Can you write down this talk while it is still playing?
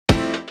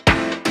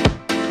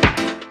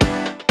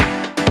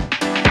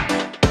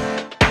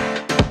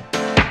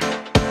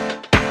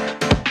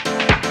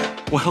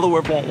Well, hello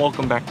everyone,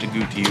 welcome back to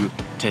GooToYou.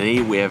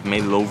 Today we have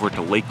made it over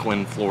to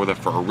Lakeland, Florida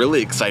for a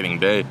really exciting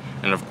day.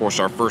 And of course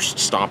our first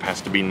stop has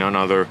to be none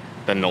other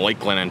than the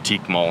Lakeland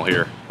Antique Mall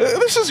here.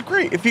 This is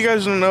great. If you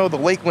guys don't know, the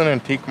Lakeland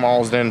Antique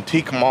Mall is an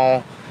antique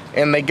mall,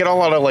 and they get a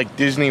lot of like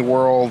Disney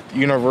World,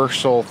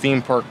 Universal,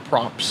 theme park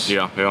props.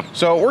 Yeah.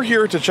 So we're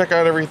here to check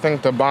out everything,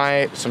 to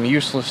buy some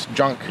useless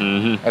junk,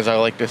 as I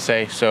like to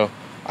say. So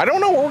I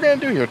don't know what we're gonna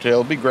do here today.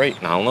 It'll be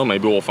great. I don't know,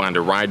 maybe we'll find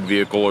a ride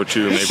vehicle or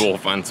two, maybe we'll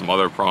find some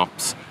other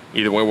props.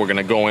 Either way, we're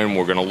gonna go in,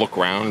 we're gonna look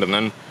around, and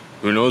then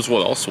who knows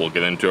what else we'll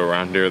get into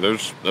around here.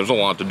 There's a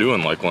lot to do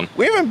in Lakeland.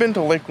 We haven't been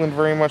to Lakeland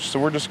very much, so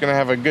we're just gonna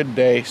have a good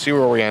day, see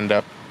where we end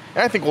up.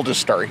 And I think we'll just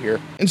start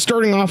here. And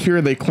starting off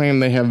here, they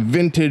claim they have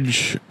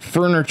vintage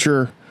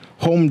furniture,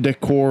 home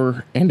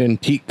decor, and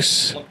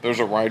antiques. Look, there's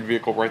a ride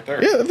vehicle right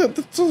there. Yeah,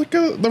 that's like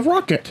the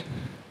Rocket.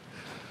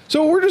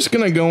 So we're just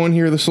gonna go in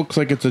here. This looks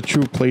like it's a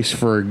true place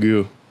for a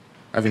goo.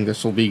 I think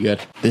this will be good.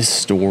 This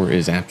store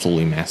is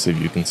absolutely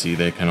massive. You can see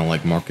they kind of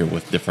like market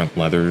with different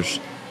leathers.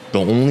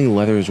 The only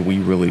leathers we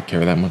really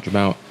care that much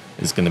about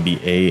is going to be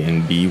A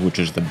and B, which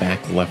is the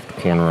back left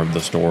corner of the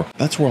store.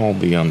 That's where all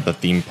the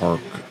theme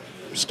park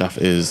stuff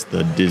is,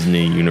 the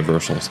Disney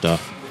Universal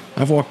stuff.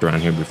 I've walked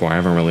around here before. I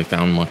haven't really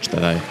found much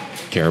that I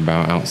care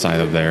about outside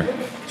of there.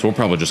 So we're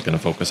probably just going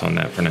to focus on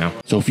that for now.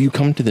 So if you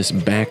come to this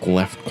back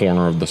left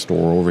corner of the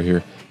store over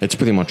here, it's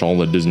pretty much all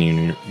the Disney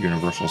and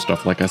Universal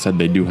stuff. Like I said,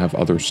 they do have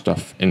other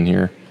stuff in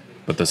here,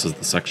 but this is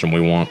the section we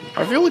want.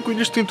 I feel like we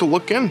just need to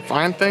look in,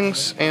 find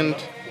things, and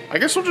I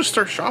guess we'll just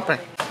start shopping.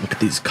 Look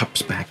at these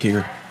cups back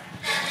here.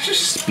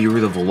 Just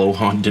Spirit of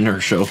Aloha dinner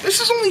show.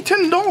 This is only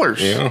 $10.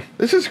 Yeah.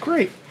 This is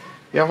great.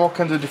 You have all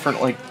kinds of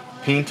different like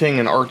painting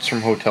and arts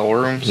from hotel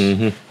rooms.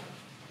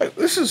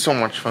 This is so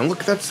much fun.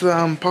 Look, that's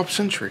the Pop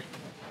Century.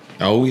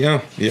 Oh yeah,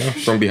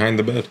 from behind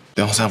the bed.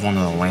 They also have one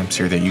of the lamps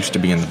here that used to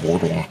be in the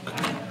boardwalk.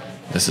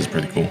 This is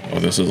pretty cool. Oh,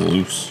 this is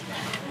loose.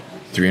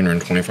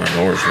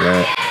 $325 for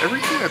that.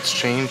 Everything that's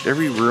changed,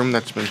 every room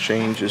that's been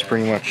changed is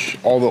pretty much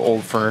all the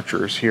old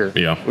furniture is here.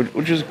 Yeah.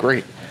 Which is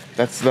great.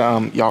 That's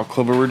the Yacht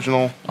Club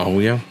original. Oh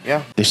yeah?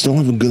 Yeah. They still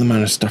have a good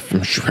amount of stuff from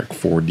Shrek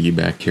 4D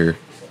back here.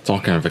 It's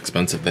all kind of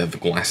expensive. They have the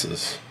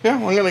glasses. Yeah,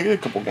 I'm gonna get a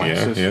couple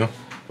glasses. Yeah.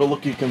 But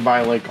look, you can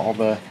buy like all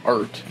the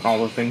art and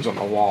all the things on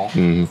the wall.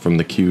 From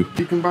the queue.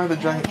 You can buy the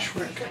giant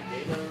Shrek.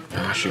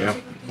 Gosh, yeah.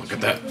 Look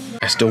at that.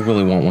 I still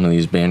really want one of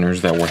these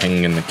banners that were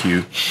hanging in the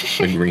queue,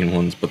 the green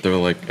ones, but they're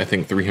like, I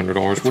think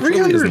 $300, which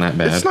really isn't that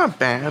bad. It's not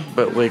bad,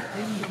 but like,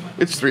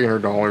 it's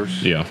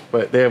 $300. Yeah.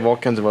 But they have all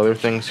kinds of other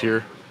things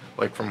here,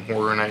 like from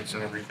Horror Nights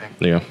and everything.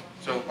 Yeah.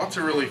 So lots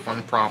of really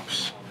fun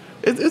props.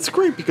 It's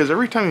great because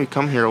every time you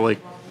come here, like,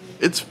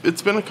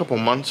 it's been a couple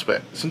months,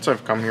 but since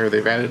I've come here,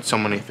 they've added so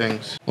many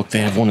things. Look, they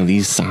have one of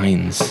these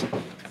signs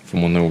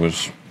from when there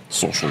was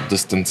social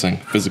distancing,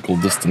 physical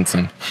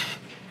distancing.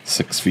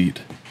 6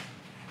 feet.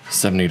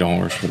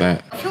 $70 for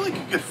that. I feel like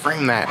you could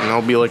frame that and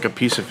it'll be like a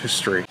piece of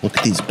history. Look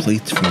at these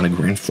plates from the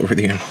Grand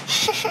Floridian.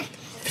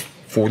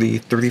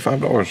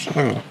 $35.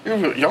 Oh.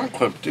 Yeah, Yacht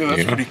Club, dude,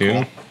 that's pretty cool.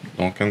 Yeah.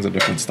 All kinds of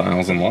different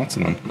styles and lots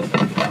of them.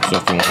 So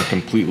if you want to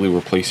completely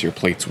replace your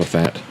plates with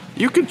that.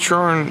 You could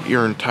turn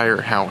your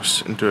entire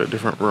house into a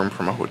different room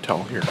from a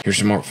hotel here. Here's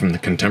some art from the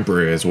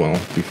Contemporary as well,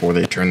 before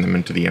they turned them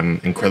into the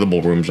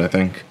Incredible rooms, I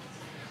think.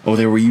 Oh,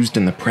 they were used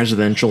in the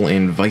presidential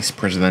and vice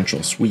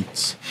presidential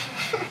suites.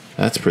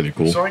 That's pretty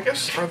cool. So I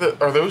guess, are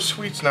those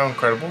suites now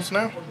Incredibles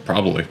now?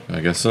 Probably, I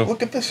guess so.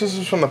 Look at this. This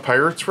is from the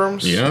Pirates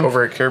rooms Yeah.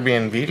 over at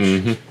Caribbean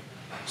Beach.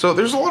 So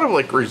there's a lot of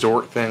like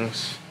resort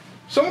things.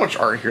 So much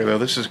art here though.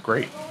 This is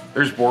great.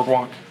 There's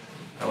Boardwalk.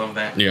 I love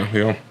that.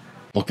 Yeah.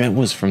 Look, that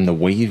was from the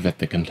Wave at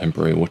the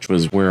Contemporary, which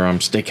was where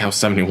Steakhouse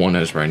 71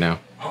 is right now.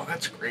 Oh,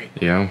 that's great.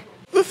 Yeah.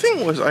 The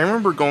thing was, I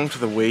remember going to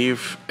the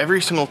Wave.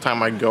 Every single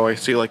time I go, I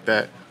see like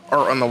that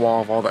art on the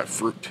wall of all that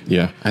fruit.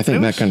 Yeah, I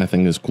think that kind of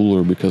thing is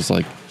cooler because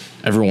like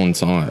everyone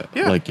saw it.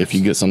 Yeah. Like if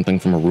you get something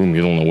from a room,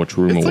 you don't know which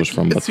room it was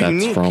from, but that's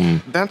unique.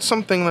 from. That's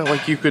something that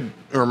like you could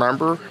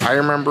remember. I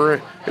remember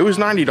it. It was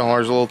 $90,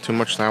 a little too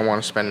much than I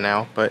want to spend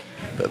now, but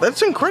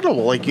that's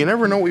incredible. Like you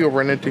never know what you'll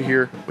run into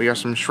here. We got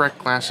some Shrek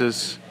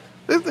glasses.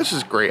 This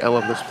is great. I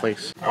love this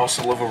place. I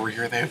also love over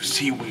here. They have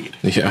seaweed.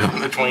 Yeah.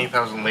 From the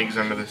 20,000 Leagues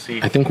Under the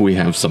Sea. I think we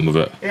have some of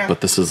it, Yeah. but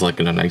this is like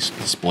in a nice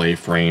display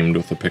framed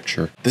with a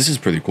picture. This is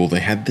pretty cool. They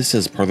had this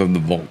as part of the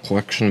Vault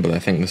collection, but I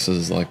think this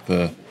is like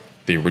the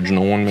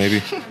original one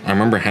maybe. I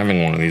remember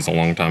having one of these a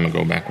long time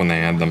ago back when they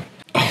had them.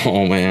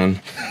 Oh man.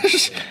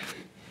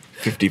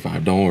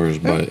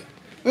 $55, but...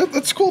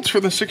 That's cool. It's for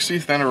the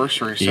 60th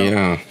anniversary. So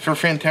yeah. For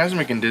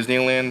Fantasmic and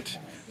Disneyland,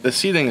 the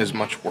seating is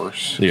much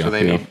worse. Yeah, So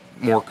they need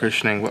more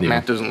cushioning, but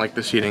Matt doesn't like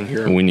the seating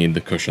here. We need the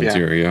cushions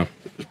here, yeah.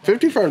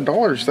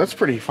 $55, that's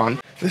pretty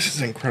fun. This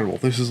is incredible.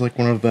 This is like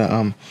one of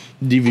the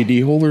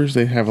DVD holders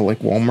they have at like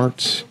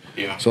Walmart's.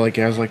 Yeah. So like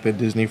it has like the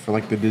Disney for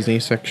like the Disney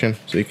section,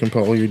 so you can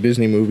put all your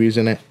Disney movies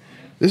in it.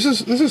 This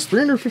is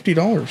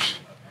 $350.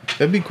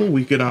 That'd be cool.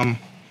 We could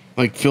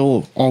like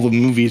fill all the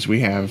movies we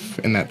have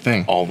in that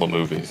thing. All the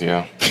movies,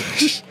 yeah.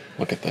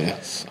 Look at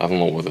this. I don't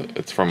know what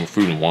it's from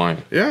Food and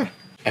Wine. Yeah.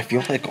 I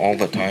feel like all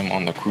the time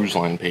on the cruise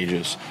line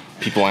pages,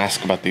 people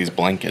ask about these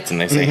blankets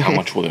and they say, how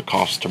much would it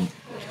cost to,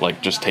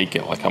 like, just take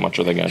it? Like, how much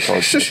are they going to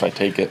charge me if I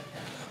take it?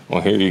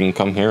 Well, here, you can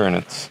come here and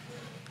it's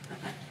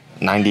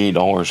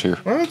 $98 here.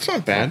 Well, that's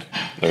not bad.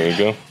 There you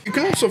go. You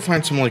can also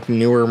find some, like,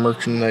 newer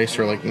merchandise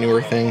or, like,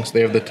 newer things.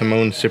 They have the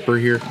Timon sipper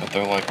here. But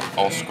they're, like,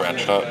 all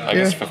scratched up. I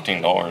guess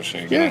 $15, so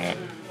you're getting it.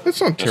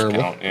 That's not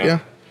terrible. Yeah.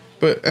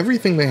 But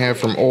everything they have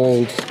from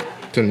old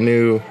to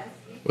new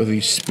with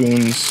these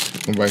spoons, you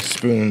can buy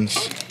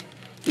spoons.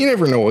 You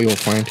never know what you'll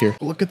find here.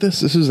 Look at this.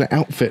 This is the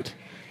outfit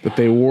that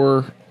they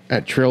wore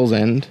at Trail's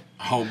End.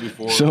 Oh,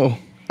 before. So,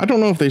 I don't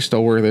know if they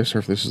still wear this or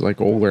if this is, like,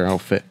 older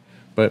outfit.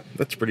 But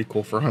that's pretty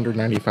cool for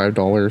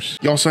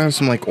 $195. You also have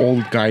some, like,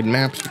 old guide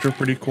maps, which are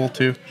pretty cool,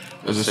 too.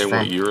 Does it say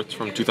what year it's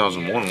from?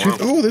 2001. Wow.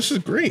 Oh, this is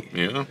great.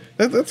 Yeah.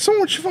 That's so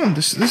much fun.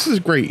 This is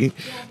great.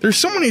 There's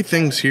so many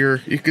things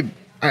here. You could...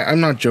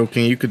 I'm not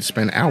joking. You could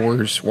spend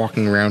hours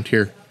walking around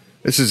here.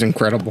 This is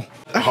incredible.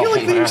 I feel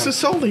like they used to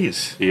sell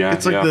these. Yeah,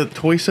 it's like the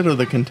toy set of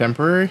the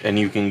Contemporary. And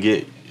you can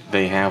get,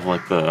 they have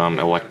like the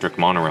electric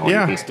monorail.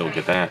 Yeah. You can still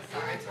get that.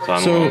 So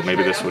I don't know,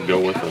 maybe this would go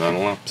with it. I don't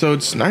know. So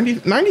it's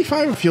 95.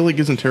 I feel like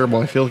isn't terrible.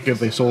 I feel like if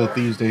they sold it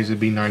these days, it'd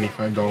be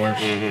 $95.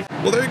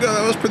 Well, there you go.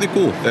 That was pretty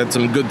cool. They had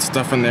some good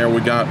stuff in there.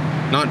 We got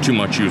not too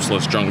much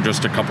useless junk,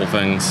 just a couple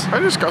things. I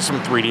just got some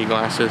 3D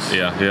glasses.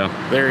 Yeah.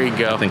 There you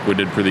go. I think we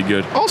did pretty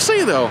good. I'll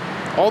say though,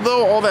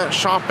 although all that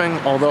shopping,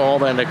 although all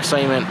that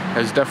excitement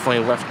has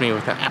definitely left me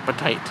with an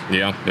appetite.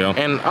 Yeah.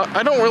 And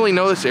I don't really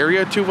know this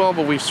area too well,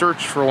 but we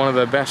searched for one of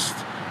the best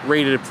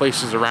rated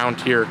places around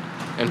here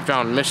and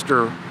found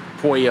Mr.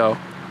 Pollo.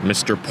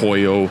 Mr.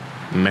 Pollo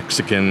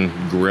Mexican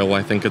Grill,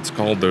 I think it's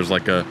called. There's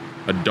like a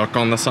duck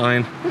on the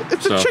sign.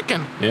 It's a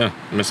chicken. Yeah,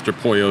 Mr.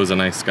 Pollo is a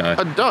nice guy.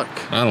 A duck.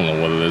 I don't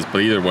know what it is, but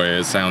either way,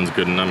 it sounds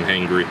good and I'm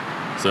hangry.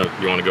 So,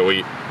 you want to go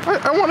eat?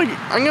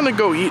 I'm gonna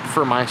go eat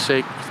for my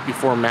sake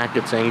before Matt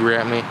gets angry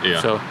at me.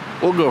 Yeah. So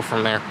we'll go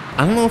from there.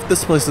 I don't know if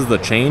this place is the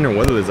chain or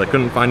what it is. I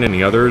couldn't find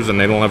any others and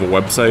they don't have a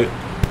website,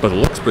 but it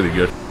looks pretty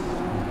good.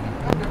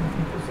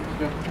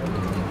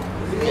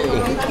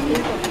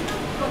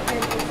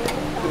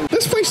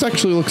 This place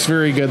actually looks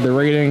very good. The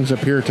ratings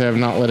appear to have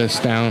not let us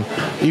down.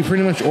 You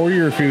pretty much order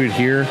your food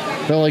here,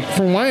 but like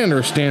from what I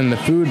understand, the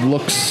food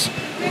looks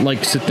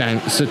like sit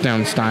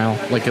down style.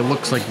 Like it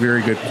looks like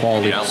very good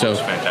quality. Yeah, it looks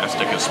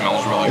fantastic. It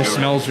smells really good. It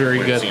smells very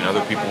good. I've seen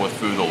other people with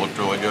food that looked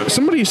really good.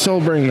 Somebody's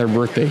celebrating their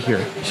birthday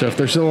here. So if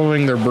they're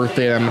celebrating their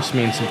birthday, that must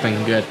mean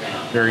something good.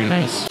 Very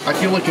nice. I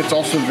feel like it's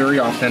also very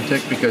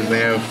authentic because they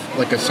have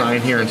like a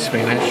sign here in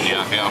Spanish.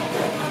 Yeah.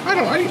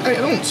 I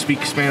don't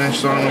speak Spanish,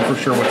 so I don't know for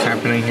sure what's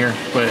happening here,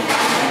 but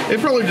it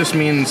probably just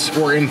means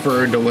we're in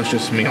for a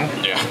delicious meal.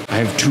 Yeah. I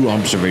have two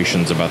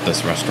observations about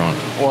this restaurant.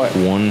 What?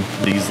 One,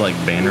 these like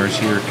banners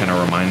here kind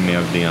of remind me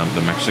of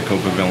the Mexico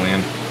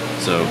Pavilion,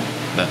 so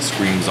that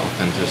screams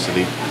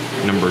authenticity.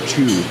 Number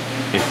two,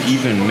 if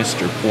even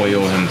Mr.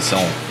 Pollo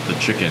himself, the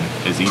chicken,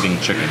 is eating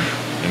chicken,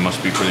 it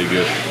must be pretty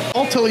good.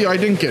 I'll tell you, I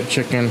didn't get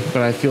chicken,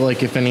 but I feel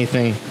like if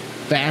anything,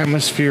 the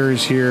atmosphere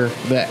is here,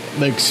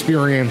 the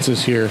experience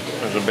is here.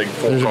 There's a big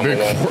fork. There's a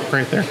big fork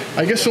right there.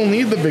 I guess you'll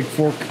need the big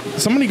fork.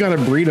 Somebody got a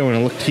burrito and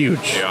it looked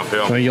huge.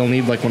 Yeah. So you'll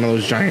need like one of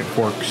those giant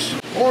forks.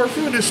 Well, our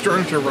food is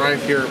starting to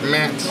arrive here.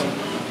 Matt's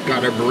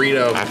got a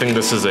burrito. I think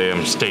this is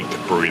a steak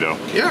burrito.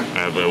 Yeah.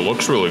 But it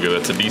looks really good.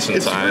 It's a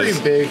decent size. It's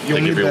very big.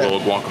 They give you a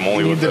little guacamole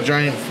you need with the it.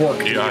 giant fork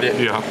to eat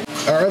it. Yeah.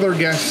 Our other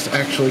guest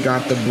actually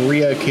got the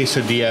burrito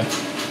quesadilla,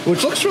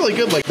 which looks really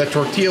good. Like the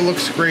tortilla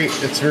looks great.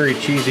 It's very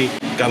cheesy.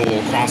 Got a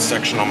little cross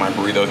section on my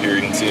burrito here.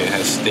 You can see it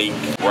has steak,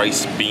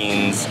 rice,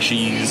 beans,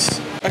 cheese.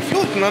 I feel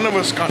like none of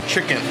us got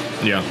chicken.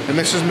 Yeah. And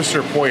this is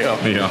Mr. Pollo.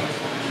 Yeah.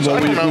 So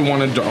Well, we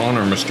wanted to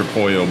honor Mr.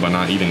 Pollo by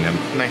not eating him.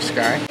 Nice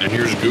guy. And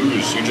here's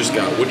Goose. You just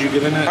got, what'd you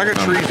get in it? I got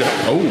chorizo.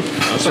 Oh,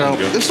 that So sounds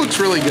good. this looks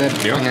really good.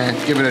 Yeah. I'm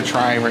gonna give it a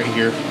try right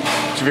here.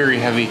 It's very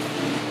heavy.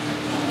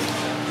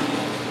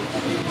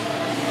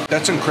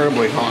 That's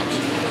incredibly hot.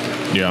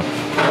 Yeah.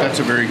 That's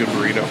a very good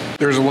burrito.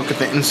 There's a look at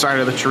the inside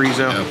of the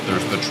chorizo. Yeah,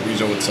 there's the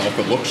chorizo itself.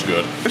 It looks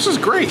good. This is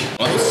great.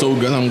 Well, that was so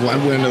good. I'm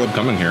glad we ended up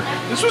coming here.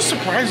 This was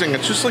surprising.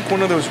 It's just like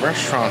one of those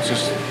restaurants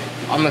just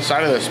on the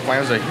side of this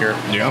plaza here.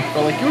 Yeah.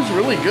 But like it was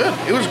really good.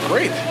 It was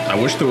great. I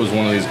wish there was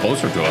one of these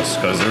closer to us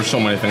because there's so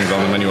many things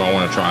on the menu I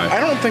want to try. I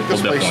don't think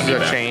this We'll place is definitely a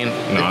be back. chain.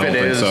 No, I if don't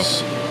it think is,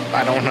 so.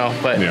 I don't know.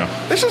 But Yeah.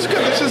 this is good.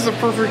 This is the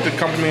perfect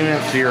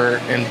accompaniment to your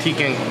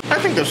antiquing. I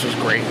think this was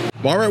great.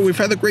 Well, all right, we've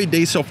had a great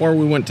day so far.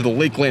 We went to the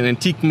Lakeland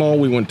Antique Mall.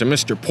 We went to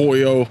Mr.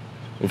 Pollo.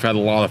 We've had a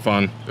lot of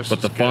fun,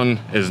 but the fun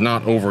is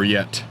not over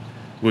yet.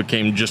 We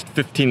came just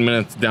 15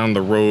 minutes down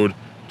the road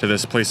to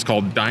this place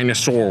called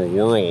Dinosaur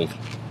World.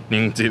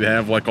 You can see they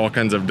have like all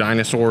kinds of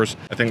dinosaurs.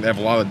 I think they have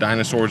a lot of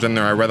dinosaurs in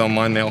there. I read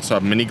online they also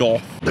have mini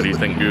golf. What do you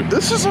think, Goo?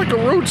 This is like a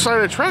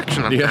roadside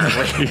attraction,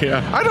 apparently.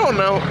 Yeah. I don't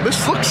know.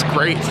 This looks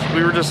great.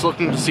 We were just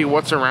looking to see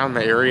what's around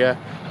the area,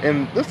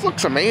 and this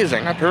looks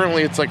amazing.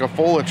 Apparently, it's like a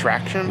full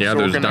attraction. Yeah, so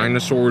there's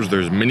dinosaurs,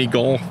 there's mini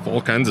golf,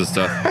 all kinds of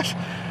stuff.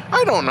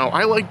 I don't know.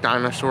 I like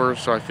dinosaurs,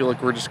 so I feel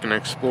like we're just going to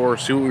explore,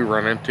 see what we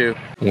run into.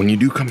 When you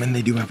do come in,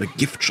 they do have a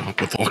gift shop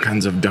with all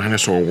kinds of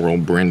Dinosaur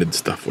World branded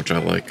stuff, which I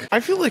like.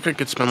 I feel like I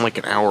could spend like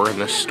an hour in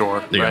this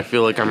store, but I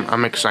feel like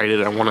I'm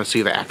excited. I want to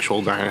see the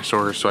actual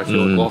dinosaurs, so I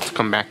feel like we'll have to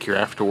come back here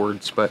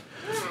afterwards. But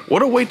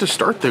what a way to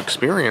start the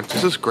experience.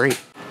 This is great.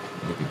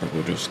 We can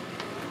probably just...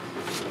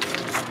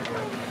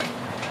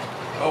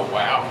 Oh,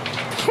 wow.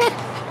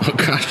 Oh,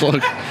 gosh,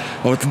 look.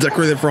 Oh, it's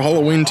decorated for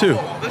Halloween, too.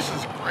 Oh, this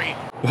is great.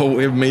 Well,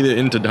 we've made it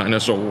into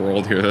Dinosaur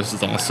World here. This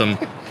is awesome.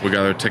 We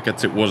got our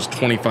tickets. It was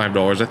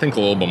 $25. I think a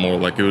little bit more.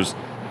 Like, it was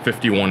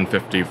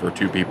 $51.50 for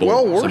 2 people.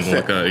 Well worth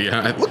it. Like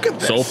yeah. Look at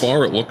this. So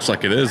far, it looks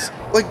like it is.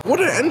 Like, what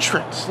an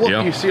entrance. Look,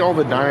 you see all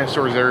the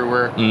dinosaurs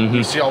everywhere.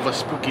 You see all the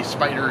spooky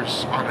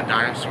spiders on a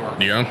dinosaur.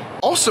 Yeah.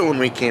 Also, when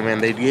we came in,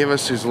 they gave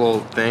us this little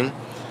thing.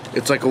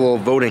 It's like a little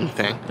voting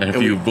thing. And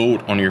if you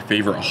vote on your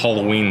favorite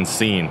Halloween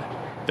scene,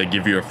 they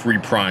give you a free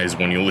prize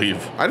when you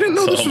leave. I didn't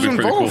know this was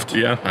involved. Cool.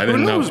 Yeah, I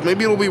didn't know. Who knows?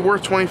 Maybe it'll be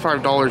worth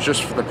 $25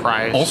 just for the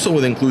prize. Also,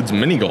 it includes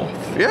mini golf.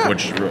 Yeah.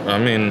 Which, I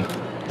mean,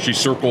 she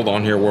circled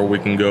on here where we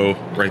can go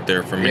right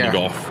there for mini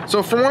golf.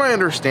 So from what I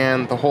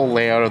understand, the whole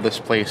layout of this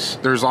place,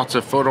 there's lots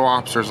of photo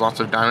ops, there's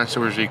lots of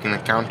dinosaurs you can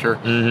encounter,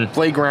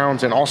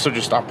 playgrounds, and also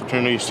just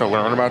opportunities to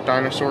learn about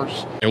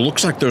dinosaurs. It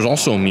looks like there's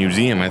also a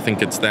museum. I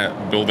think it's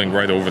that building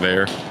right over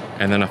there.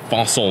 And then a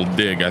fossil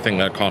dig. I think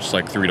that costs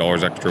like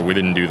 $3 extra. We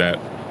didn't do that.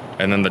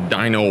 And then the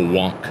dino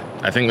walk.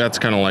 I think that's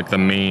kind of like the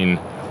main,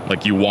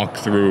 like you walk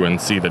through and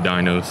see the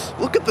dinos.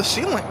 Look at the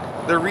ceiling.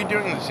 They're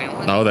redoing the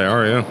ceiling. Oh, they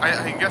are, yeah.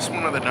 I guess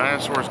one of the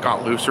dinosaurs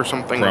got loose or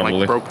something Probably.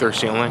 and like broke their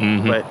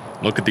ceiling. But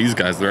look at these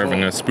guys. They're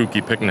having a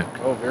spooky picnic.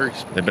 Oh, very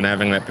spooky. They've been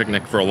having that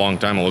picnic for a long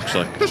time, it looks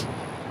like.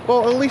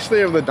 Well, at least they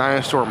have the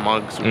dinosaur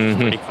mugs, which is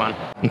pretty fun.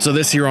 And so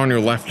this here on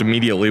your left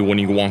immediately when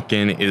you walk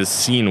in is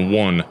scene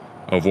 1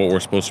 of what we're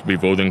supposed to be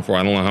voting for.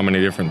 I don't know how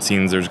many different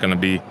scenes there's going to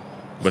be,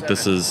 but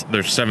there's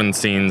 7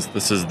 scenes.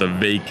 This is the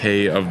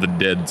vacay of the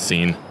dead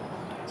scene.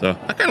 So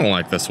I kind of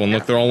like this one.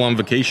 Look, they're all on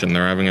vacation.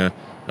 They're having a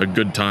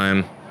good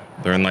time.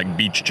 They're in like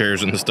beach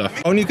chairs and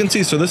stuff. Oh, and you can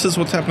see, so this is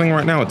what's happening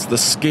right now. It's the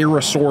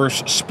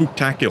Scarosaurus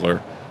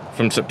Spooktacular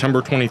from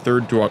September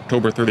 23rd to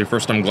October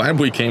 31st. I'm glad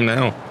we came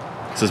now.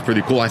 This is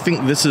pretty cool. I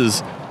think this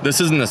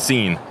isn't a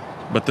scene,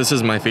 but this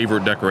is my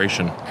favorite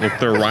decoration. Look,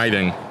 they're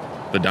riding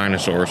the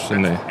dinosaurs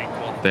and they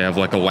have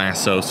like a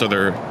lasso, so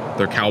they're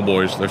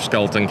cowboys. They're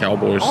skeleton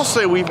cowboys. I'll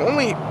say we've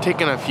only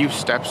taken a few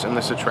steps in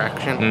this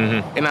attraction,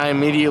 and I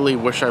immediately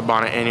wish I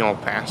bought an annual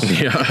pass.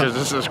 Yeah. Because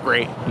this is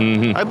great.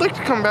 I'd like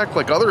to come back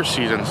like other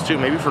seasons too,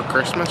 maybe for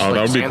Christmas. Oh, like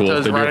that would be Santa's cool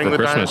if they do it for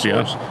Christmas,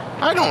 dinosaurs.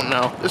 I don't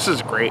know. This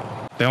is great.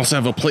 They also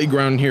have a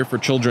playground here for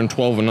children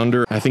 12 and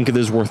under. I think it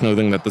is worth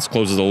noting that this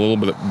closes a little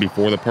bit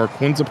before the park.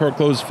 When's the park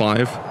close?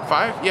 5?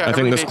 5? Yeah. I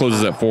think this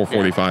closes at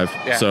 4:45.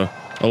 Yeah. So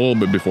a little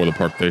bit before the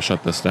park, they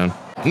shut this down.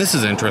 And this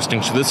is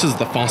interesting. So this is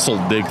the fossil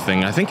dig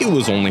thing. I think it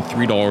was only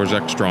 $3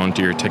 extra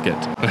onto your ticket.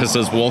 It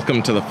says,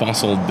 welcome to the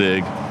fossil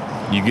dig.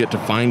 You get to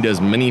find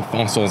as many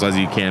fossils as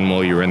you can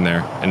while you're in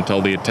there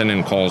until the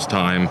attendant calls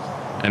time.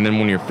 And then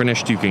when you're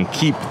finished, you can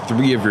keep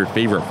 3 of your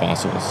favorite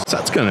fossils. So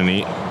that's kind of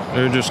neat.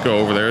 We'll just go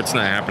over there. It's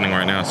not happening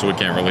right now, so we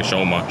can't really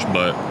show much,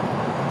 but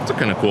it's a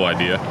kind of cool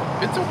idea.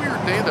 It's a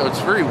weird day, though. It's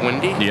very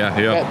windy. Yeah.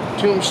 That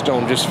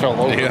tombstone just fell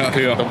over because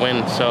of the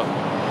wind, so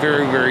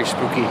very, very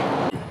spooky.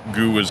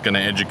 Goo is going to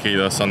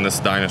educate us on this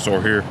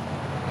dinosaur here.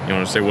 You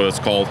want to say what it's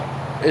called?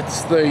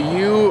 It's the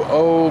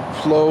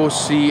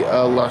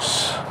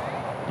Euoploceolus.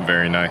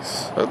 Very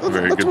nice.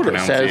 Very good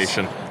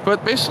pronunciation.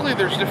 But basically,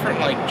 there's different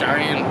like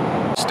giant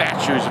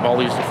statues of all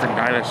these different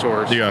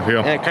dinosaurs. Yeah.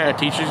 And it kind of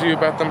teaches you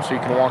about them, so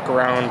you can walk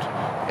around.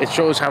 It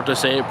shows how to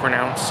say it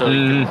pronounced, so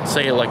you can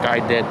say it like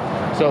I did.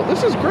 So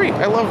this is great.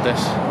 I love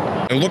this.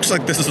 It looks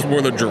like this is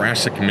where the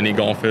Jurassic mini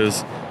golf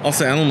is. I'll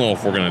say I don't know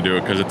if we're gonna do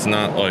it because it's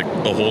not like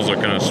the holes are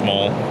kind of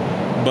small.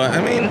 But I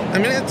mean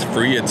it's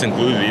free. It's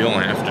included. You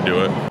don't have to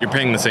do it. You're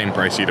paying the same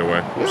price either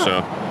way. Yeah.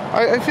 So.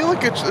 I feel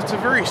like it's a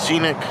very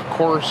scenic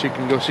course. You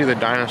can go see the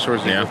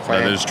dinosaurs. Yeah,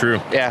 that is true.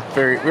 Yeah,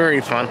 very,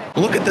 very fun.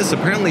 Look at this.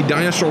 Apparently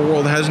Dinosaur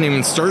World hasn't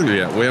even started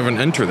yet. We haven't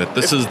entered it.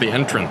 This is the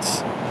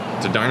entrance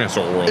to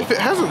Dinosaur World. If it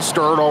hasn't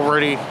started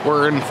already,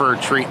 we're in for a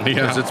treat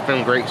because it's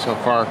been great so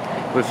far.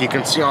 But if you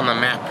can see on the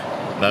map,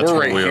 we're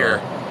right here.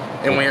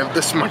 And we have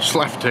this much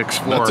left to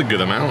explore. That's a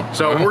good amount.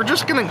 So we're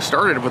just getting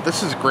started, but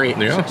this is great.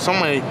 Yeah. So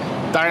many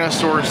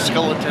dinosaurs,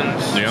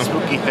 skeletons,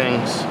 spooky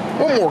things.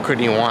 What more could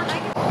you want?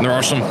 There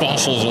are some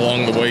fossils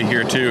along the way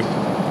here too.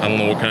 I don't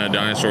know what kind of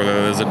dinosaur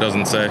that is. It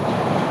doesn't say.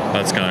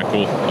 That's kind of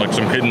cool. Like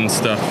some hidden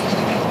stuff.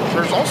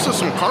 There's also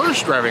some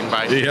cars driving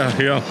by.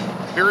 Yeah.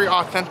 Very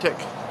authentic.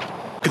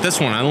 Look at this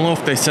one. I don't know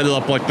if they set it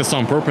up like this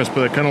on purpose,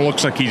 but it kind of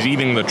looks like he's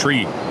eating the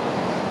tree.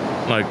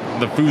 Like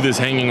the food is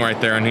hanging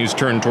right there and he's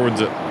turned towards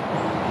it.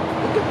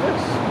 Look at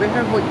this. They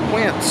have like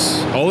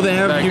plants. Oh, they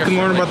have. You can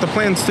learn about the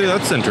plants too.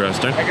 That's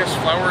interesting. I guess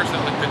flowers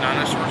that like the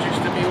dinosaurs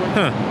used to be with.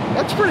 Huh.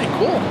 That's pretty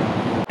cool.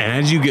 And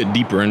as you get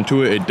deeper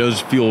into it, it does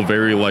feel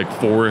very like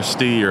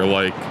foresty or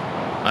like,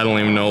 I don't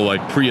even know,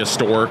 like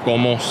prehistoric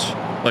almost.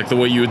 Like the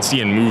way you would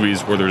see in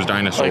movies where there's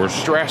dinosaurs.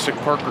 Like Jurassic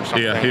Park or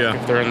something. Yeah, yeah.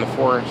 If they're in the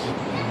forest.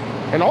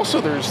 And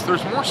also, there's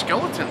more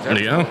skeletons.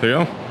 Yeah,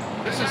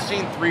 yeah. This is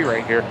scene 3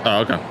 right here.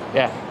 Oh, okay.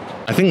 Yeah.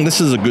 I think this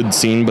is a good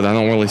scene, but I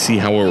don't really see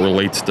how it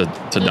relates to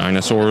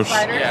dinosaurs.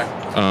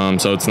 Yeah.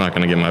 So it's not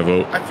going to get my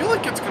vote. I feel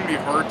like it's going to be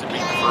hard to beat the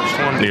first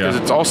one because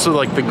it's also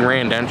like the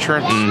grand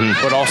entrance,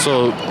 but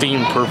also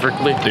themed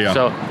perfectly. Yeah.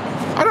 So,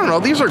 I don't know.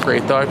 These are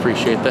great, though. I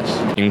appreciate this.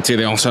 You can see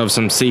they also have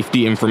some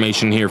safety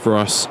information here for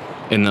us.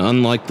 In the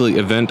unlikely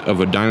event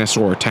of a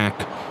dinosaur attack,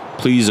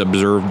 please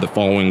observe the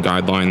following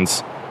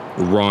guidelines.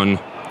 Run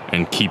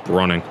and keep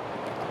running.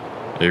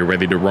 Are you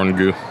ready to run,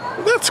 Goo?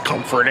 That's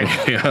comforting.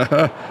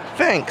 Yeah.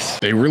 Thanks.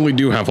 They really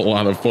do have a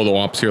lot of photo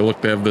ops here.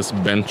 Look, they have this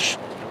bench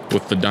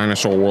with the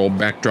Dinosaur World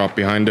backdrop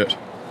behind it.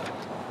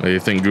 What do you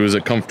think, Goo? Is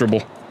it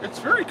comfortable? It's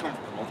very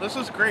comfortable. This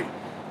is great.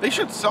 They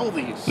should sell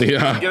these.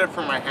 Yeah. And get it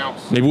from my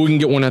house. Maybe we can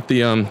get one at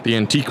the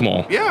antique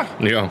mall. Yeah.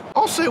 Yeah.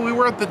 I'll say we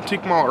were at the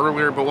antique mall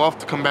earlier, but we'll have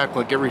to come back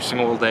like every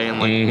single day and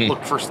like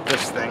look for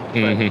this thing.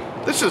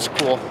 But this is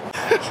cool.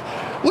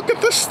 Look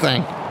at this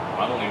thing.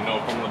 I don't even know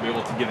if I'm gonna be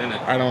able to get in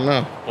it. I don't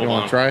know. Hold you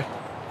want on. to try?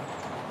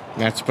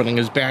 Matt's putting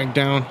his bag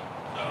down.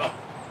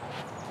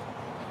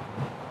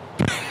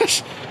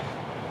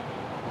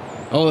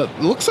 Oh, it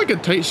looks like a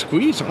tight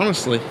squeeze,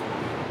 honestly.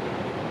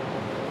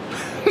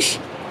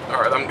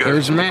 All right, I'm good.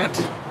 There's Matt.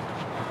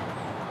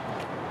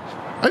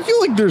 I feel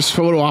like there's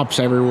photo ops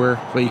everywhere,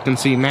 but you can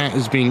see Matt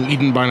is being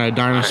eaten by a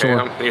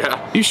dinosaur.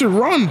 Yeah. You should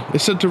run. It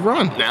said to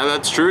run. Yeah,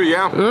 that's true.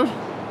 Yeah.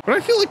 But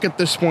I feel like at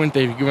this point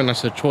they've given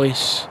us a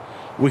choice.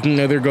 We can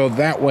either go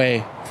that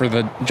way for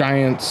the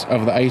giants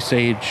of the Ice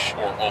Age,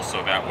 Or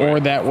also that way. or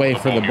that way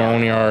for the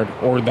boneyard,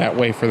 or that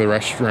way for the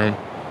restroom.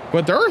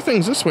 But there are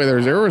things this way.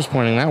 There's arrows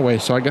pointing that way,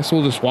 so I guess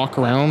we'll just walk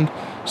around,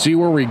 see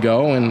where we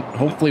go, and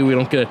hopefully we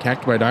don't get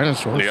attacked by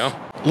dinosaurs. Yeah.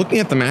 Looking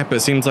at the map, it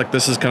seems like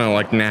this is kind of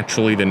like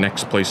naturally the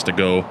next place to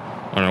go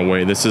on our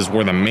way. This is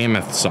where the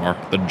mammoths are,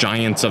 the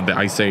giants of the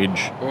Ice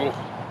Age. Oh.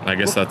 I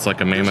guess that's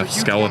like a mammoth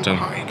huge skeleton.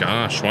 one behind.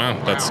 Gosh,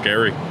 wow, that's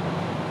scary.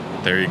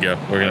 There you go.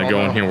 We're gonna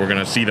go in here. We're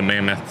gonna see the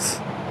mammoths.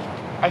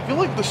 I feel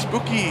like the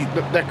spooky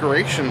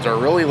decorations are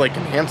really like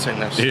enhancing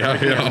this. Yeah,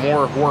 making it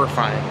more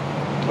horrifying.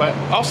 But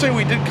I'll say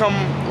we did come,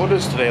 what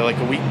is today, like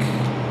a week?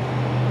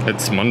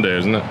 It's Monday,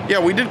 isn't it?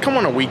 Yeah, we did come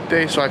on a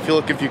weekday, so I feel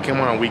like if you came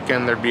on a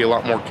weekend, there'd be a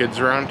lot more kids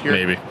around here.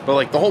 Maybe. But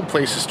like the whole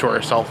place is to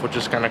ourselves, which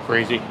is kind of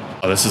crazy.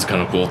 Oh, this is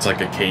kind of cool. It's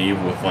like a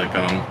cave with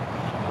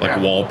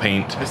like wall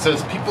paint. It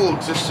says people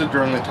existed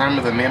during the time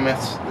of the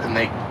mammoths, and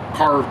they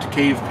carved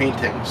cave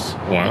paintings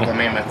Wow. of the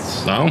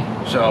mammoths. Oh,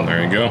 So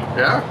there you go.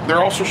 yeah,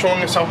 they're also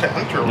showing us how to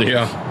enter. Which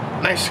Yeah.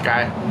 is nice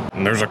guy.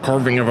 And there's a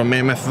carving of a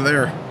mammoth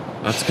there.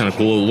 That's kind of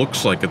cool. It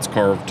looks like it's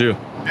carved too.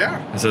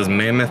 Yeah. It says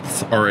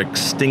mammoths are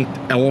extinct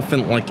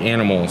elephant-like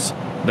animals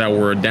that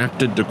were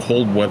adapted to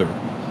cold weather.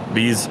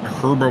 These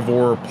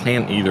herbivore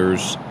plant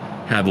eaters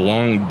had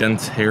long,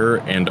 dense hair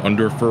and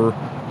underfur,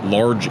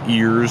 large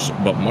ears,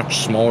 but much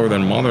smaller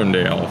than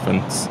modern-day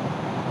elephants,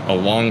 a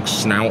long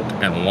snout,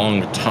 and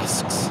long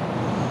tusks.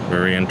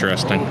 Very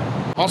interesting.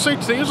 I'll say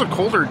today is a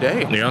colder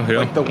day. Yeah, yeah.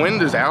 Like the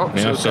wind is out.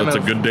 Yeah, so it's a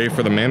good day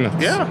for the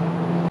mammoths. Yeah.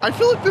 I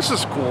feel like this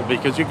is cool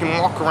because you can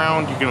walk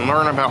around, you can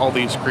learn about all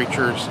these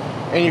creatures,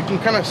 and you can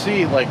kind of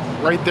see, like,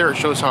 right there it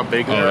shows how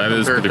big they are. Oh, that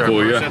is compared pretty to a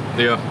cool, yeah. person.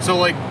 Yeah. So,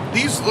 like,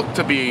 these look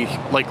to be,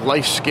 like,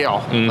 life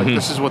scale. Like,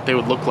 this is what they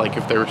would look like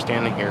if they were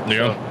standing here.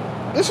 Yeah.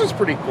 So, this is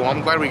pretty cool.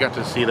 I'm glad we got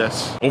to see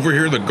this. Over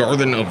here, the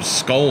Garden of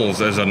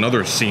Skulls is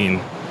another scene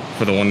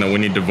for the one that we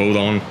need to vote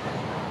on.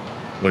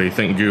 What do you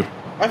think, Goo?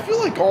 I feel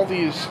like all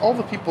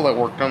the people that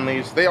worked on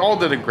these, they all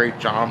did a great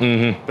job.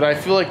 But I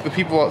feel like the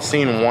people at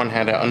scene 1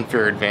 had an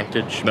unfair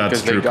advantage.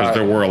 That's true, because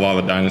there were a lot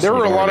of dinosaurs. There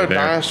were a lot of there.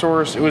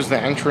 dinosaurs. It was the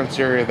entrance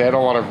area. They had a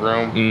lot of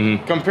room.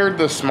 Compared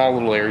to the small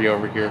little area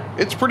over here.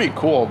 It's pretty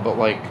cool, but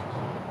like,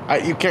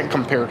 you can't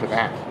compare to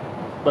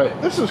that.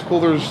 But this is cool.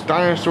 There's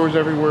dinosaurs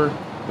everywhere.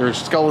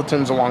 There's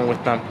skeletons along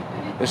with them.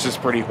 This is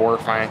pretty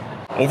horrifying.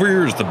 Over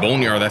here is the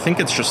boneyard. I think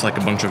it's just like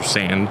a bunch of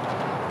sand.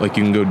 Like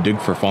you can go dig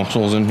for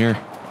fossils in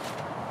here.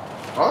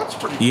 Oh, that's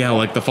pretty cool. Yeah,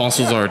 like the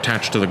fossils are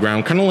attached to the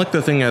ground. Kind of like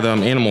the thing at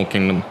Animal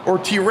Kingdom. Or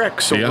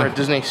T-Rex over at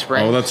Disney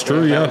Springs. Oh, that's true,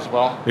 There's yeah. that as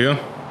well. Yeah.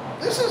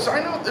 I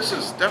know this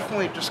is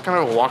definitely just kind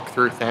of a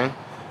walkthrough thing,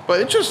 but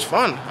it's just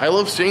fun. I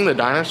love seeing the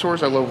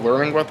dinosaurs. I love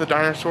learning about the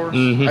dinosaurs.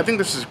 I think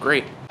this is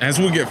great. As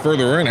we get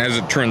further in, as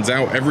it turns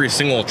out, every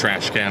single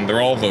trash can, they're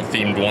all the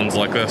themed ones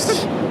like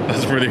this.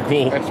 That's pretty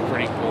cool. That's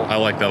pretty cool. I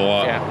like that a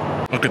lot.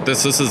 Yeah. Look at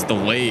this. This is the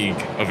leg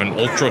of an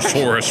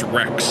Ultrasaurus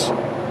Rex.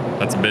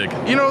 That's big.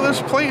 You know, this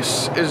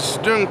place is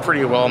doing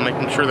pretty well,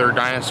 making sure their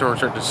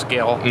dinosaurs are to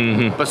scale,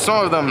 but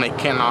some of them they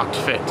cannot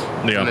fit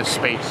in this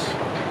space.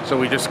 So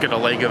we just get a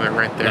leg of it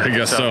right there. I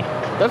guess so.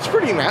 That's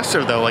pretty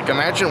massive, though. Like,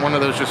 imagine one of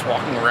those just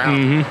walking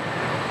around.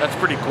 That's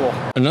pretty cool.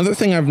 Another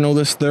thing I've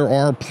noticed, there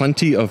are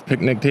plenty of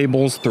picnic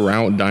tables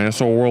throughout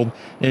Dinosaur World,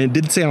 and it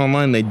did say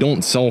online they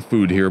don't sell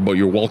food here, but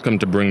you're welcome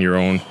to bring your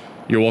own.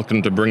 You're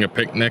welcome to bring a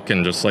picnic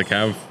and just like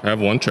have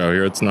lunch out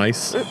here. It's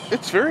nice.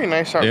 It's very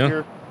nice out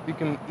here. You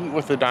can eat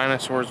with the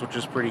dinosaurs, which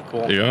is pretty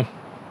cool. Yeah.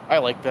 I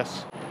like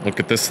this.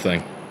 Look at this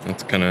thing.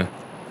 That's kind of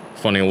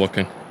funny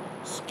looking.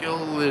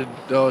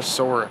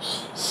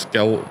 Skeledosaurus.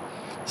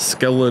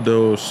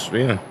 Skeledos,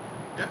 yeah.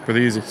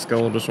 Pretty easy,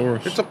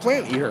 Skeledosaurus. It's a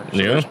plant eater. So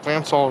yeah. There's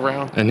plants all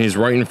around. And he's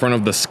right in front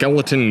of the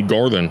skeleton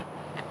garden.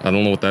 I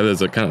don't know what that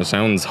is. It kind of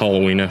sounds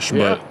Halloweenish,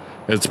 but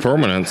it's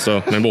permanent.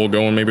 So maybe we'll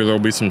go and maybe there'll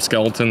be some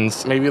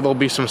skeletons. Maybe there'll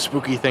be some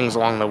spooky things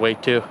along the way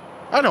too.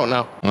 I don't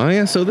know. Oh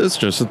yeah, so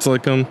it's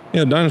like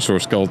yeah, dinosaur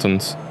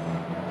skeletons.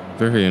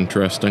 Very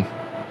interesting.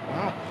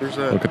 Wow, there's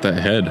a look at that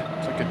head.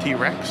 It's like a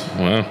T-Rex.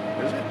 Wow.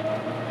 Is it?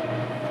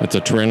 It's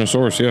a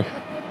Tyrannosaurus, yeah.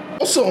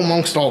 Also,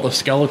 amongst all the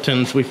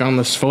skeletons, we found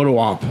this photo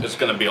op. It's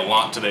gonna be a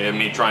lot today of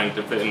me trying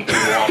to fit in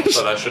photo ops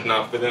that I should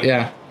not fit in.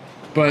 Yeah,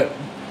 but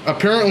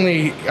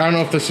apparently, I don't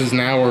know if this is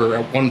now or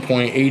at one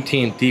point,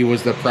 AT&T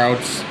was the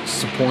proud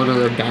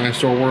supporter of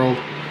Dinosaur World.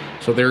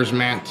 So there's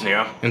Matt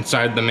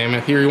inside the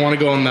mammoth. Here, you want to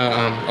go on the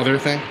other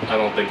thing? I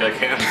don't think I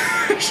can.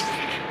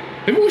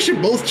 Maybe we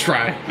should both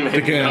try.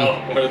 Maybe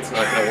no, but it's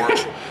not gonna work.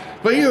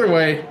 But either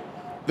way,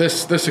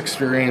 this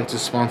experience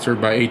is sponsored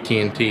by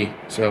AT&T.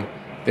 So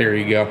there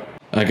you go.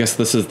 I guess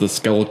this is the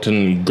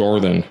skeleton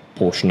garden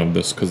portion of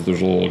this because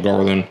there's a little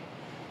garden.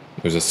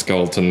 There's a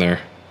skeleton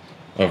there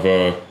of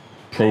a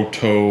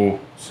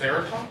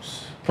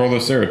Protoceratops?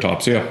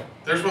 Protoceratops, yeah.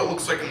 There's what it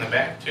looks like in the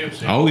back too.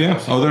 So oh yeah.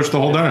 Oh, there's the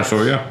whole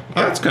dinosaur, yeah.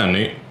 Oh, that's kind of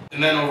neat.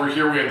 And then over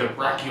here we have the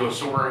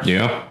Brachiosaurus.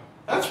 Yeah.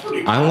 That's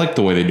pretty cool. I like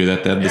the way they do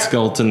that. They have the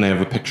skeleton, they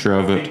have a picture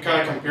of it. You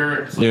kind of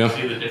compare it so you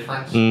see the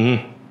difference.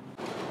 Mm-hmm.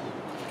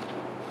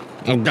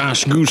 Oh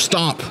gosh, Goose,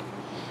 stop.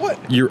 What?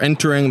 You're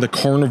entering the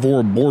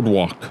carnivore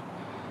boardwalk.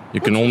 You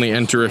can only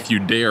enter if you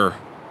dare.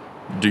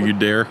 Do you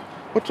dare?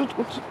 What's it?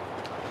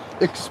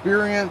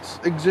 Experience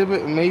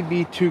exhibit may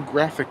be too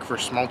graphic for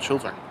small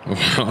children.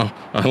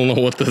 I don't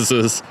know what this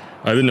is.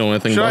 I didn't know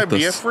anything about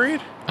this. Should I be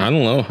afraid? I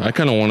don't know. I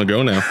kind of want to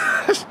go now.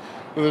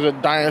 There's a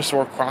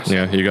dinosaur crossing.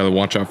 Yeah, you got to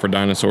watch out for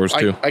dinosaurs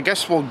too. I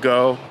guess we'll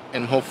go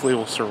and hopefully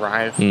we'll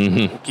survive.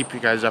 We'll keep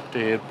you guys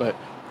updated, but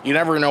you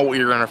never know what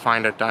you're going to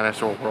find at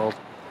Dinosaur World.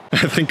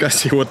 I think I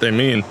see what they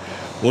mean.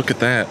 Look at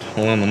that.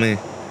 Hold on, let me.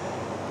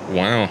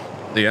 Wow.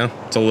 Yeah,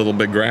 it's a little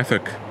bit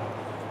graphic,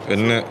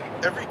 isn't it?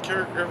 Every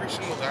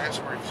single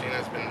dinosaur we've seen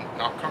has been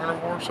not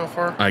carnivore so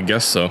far. I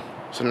guess so.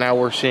 So now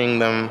we're seeing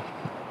them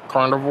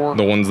carnivore.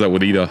 The ones that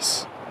would eat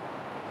us.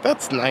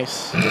 That's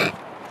nice.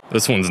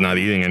 This one's not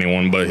eating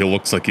anyone, but he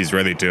looks like he's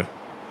ready to.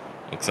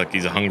 Looks like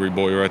he's a hungry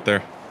boy right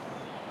there.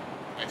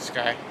 Nice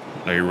guy.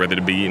 Are you ready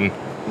to be eaten?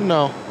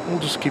 No, we'll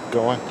just keep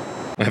going.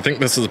 I think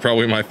this is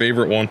probably my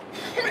favorite one.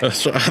 I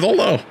don't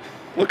know.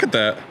 Look at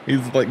that.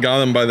 He's like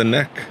got him by the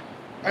neck.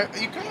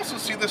 You can also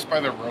see this by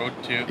the road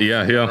too.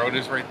 Yeah. The road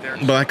is right there.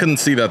 But I couldn't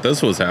see that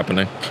this was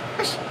happening.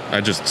 I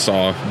just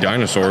saw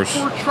dinosaurs.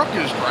 That poor truck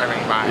is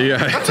driving by. Yeah.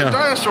 That's a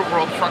Dinosaur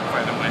World truck,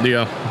 by the way.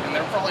 Yeah. And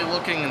they're probably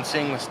looking and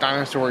seeing this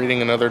dinosaur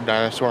eating another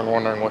dinosaur and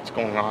wondering what's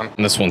going on.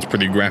 And this one's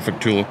pretty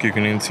graphic too. Look, you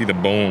can even see the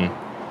bone.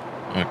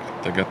 Look,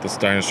 they got this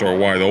dinosaur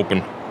wide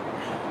open.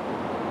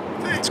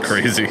 It's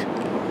crazy.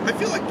 I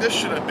feel like this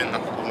should have been the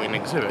Halloween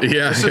exhibit.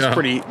 Yeah,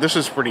 This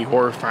is pretty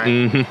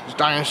horrifying. There's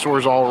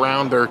dinosaurs all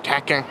around. They're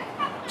attacking.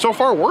 So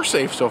far, we're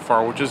safe so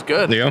far, which is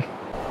good. Yeah.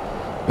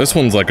 This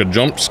one's like a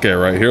jump scare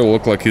right here.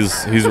 Look like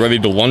he's ready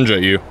to lunge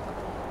at you.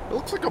 It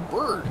looks like a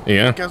bird.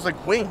 Yeah. It has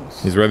like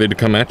wings. He's ready to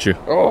come at you.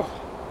 Oh.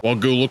 Well,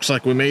 Goo, looks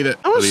like we made it.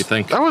 What do you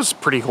think? That was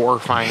pretty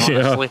horrifying,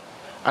 honestly.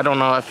 Yeah. I don't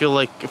know. I feel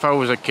like if I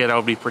was a kid, I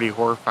would be pretty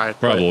horrified.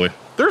 Probably.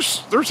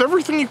 There's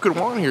everything you could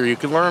want here. You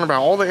can learn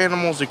about all the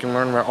animals. You can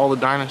learn about all the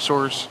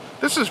dinosaurs.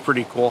 This is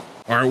pretty cool.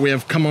 All right, we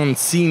have come on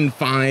scene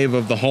 5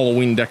 of the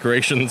Halloween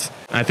decorations.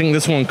 I think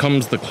this one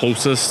comes the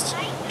closest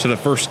to the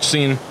first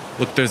scene.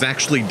 Look, there's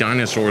actually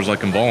dinosaurs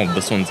like involved.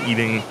 This one's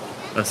eating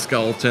a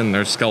skeleton.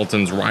 There's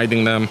skeletons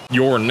riding them.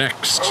 You're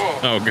next.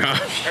 Oh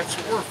gosh. That's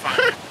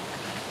horrifying.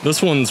 This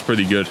one's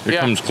pretty good. It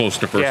comes close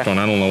to first one.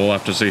 I don't know. We'll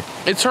have to see.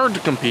 It's hard to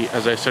compete,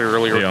 as I said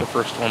earlier, with the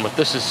first one, but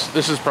this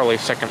is probably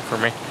second for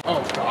me.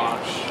 Oh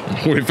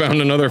gosh. We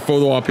found another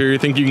photo op here. You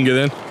think you can get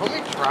in? Let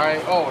me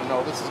try. Oh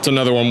no, this is. It's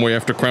another one where you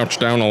have to crouch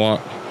down a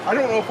lot. I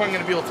don't know if I'm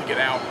gonna be able to get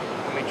out.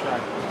 Let me try.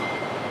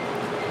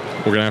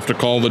 We're gonna have to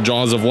call the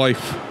jaws of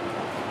life.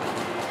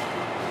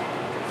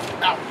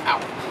 Ow,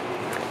 ow.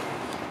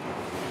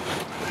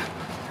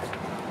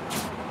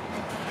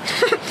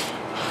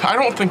 I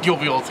don't think you'll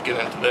be able to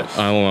get into this.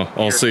 I don't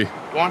know. I'll see.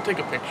 You want to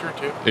take a picture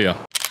too? Yeah.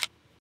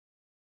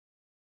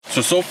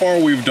 So far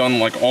we've done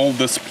like all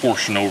this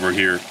portion over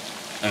here.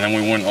 And then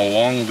we went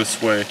along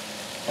this way,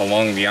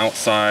 along the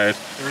outside.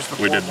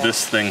 We did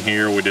this thing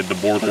here. We did the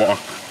boardwalk,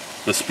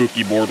 the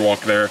spooky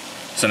boardwalk there.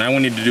 So now we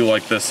need to do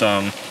like this,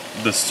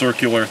 this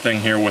circular thing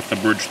here with the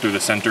bridge through the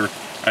center.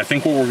 I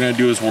think what we're gonna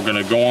do is we're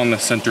gonna go on the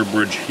center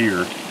bridge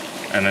here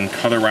and then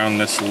cut around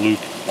this loop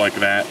like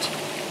that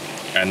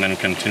and then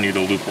continue to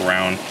loop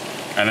around.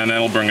 And then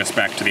that'll bring us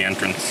back to the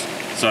entrance.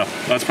 So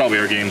that's probably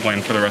our game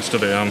plan for the rest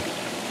of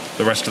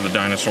the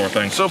dinosaur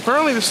thing. So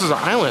apparently this is an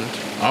island.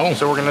 Oh.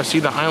 So we're gonna see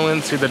the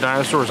island, see the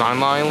dinosaurs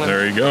on the island.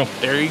 There you go.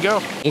 There you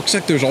go. Looks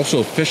like there's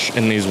also fish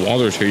in these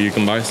waters here. You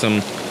can buy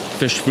some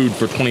fish food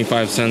for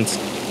 25 cents.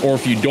 Or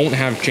if you don't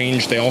have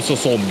change, they also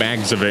sold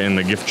bags of it in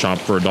the gift shop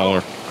for $1.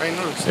 Oh, I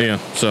noticed that. Yeah,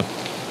 so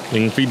you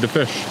can feed the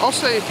fish. I'll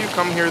say if you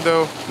come here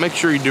though, make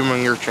sure you're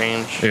doing your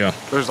change. Yeah.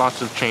 There's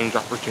lots of change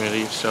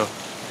opportunities, so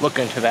look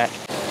into that.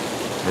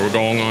 We're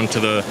going on to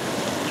the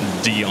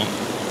Dianne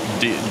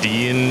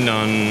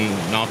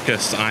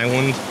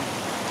Island.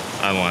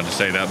 I don't know how to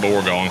say that, but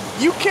we're going.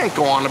 You can't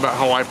go on about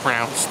how I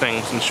pronounce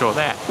things and show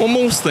that. Well,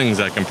 most things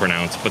I can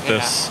pronounce, but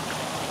this,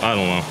 I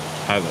don't know.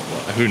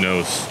 Who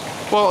knows?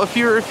 Well, if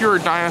you're a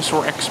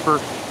dinosaur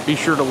expert, be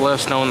sure to let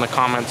us know in the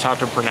comments how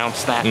to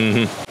pronounce that.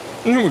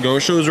 Here we go.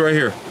 It shows right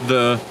here.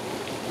 The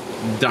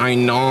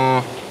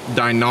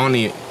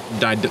Deinonychus,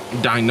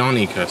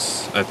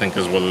 I think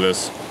is what it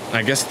is.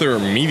 I guess they're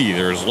meat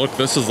eaters. Look,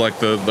 this is like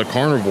the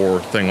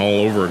carnivore thing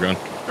all over again.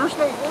 There's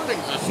no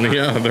warnings this time.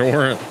 Yeah, there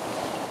weren't.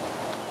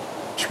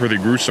 It's pretty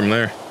gruesome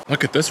there.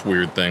 Look at this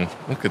weird thing.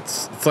 Look,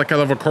 it's like out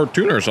of a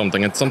cartoon or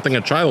something. It's something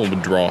a child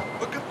would draw.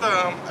 Look at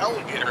the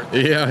alligator.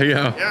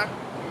 Yeah.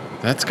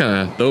 That's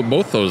kind of,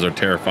 both those are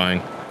terrifying.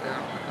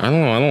 Yeah. I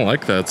don't know, I don't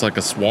like that. It's like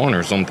a swan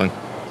or something.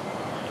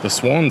 The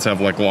swans have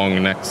like long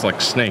necks,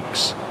 like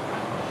snakes.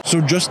 So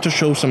just to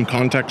show some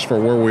context for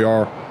where we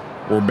are,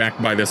 we're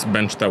back by this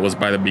bench that was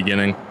by the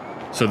beginning.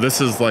 So this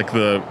is like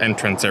the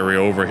entrance area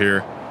over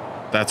here.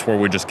 That's where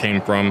we just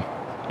came from.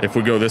 If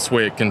we go this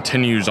way, it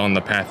continues on the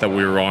path that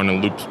we were on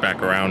and loops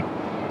back around.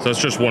 So it's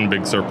just one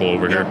big circle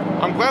over here.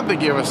 I'm glad they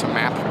gave us a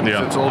map.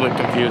 Yeah. It's a little bit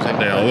confusing.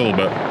 Yeah, a little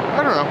bit.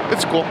 I don't know.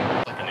 It's cool.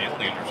 Like an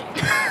alien or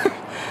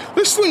something.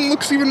 This thing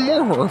looks even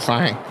more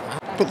horrifying.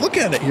 But look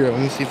at it here. Let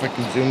me see if I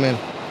can zoom in.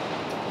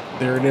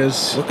 There it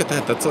is. Look at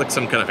that. That's like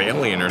some kind of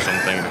alien or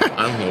something.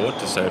 I don't know what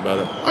to say about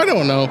it. I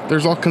don't know.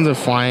 There's all kinds of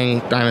flying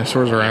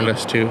dinosaurs around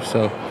us too,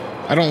 so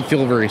I don't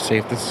feel very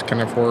safe. This is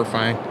kind of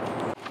horrifying.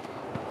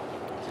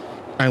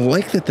 I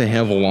like that they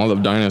have a lot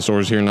of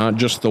dinosaurs here, not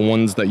just the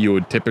ones that you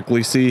would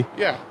typically see.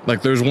 Yeah.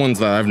 Like there's ones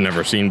that I've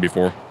never seen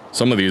before.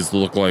 Some of these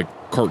look like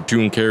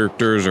cartoon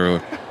characters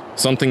or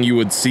something you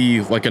would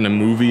see like in a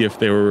movie if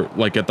they were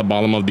like at the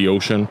bottom of the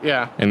ocean.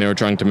 Yeah. And they were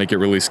trying to make it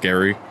really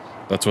scary.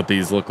 That's what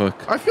these look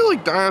like. I feel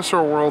like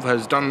Dinosaur World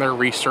has done their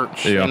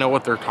research. Yeah. They know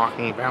what they're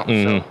talking about.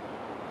 So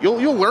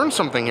you'll learn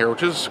something here,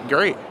 which is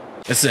great.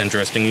 This is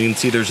interesting. You can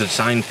see there's a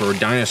sign for a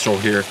dinosaur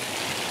here,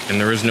 and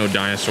there is no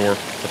dinosaur,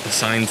 but the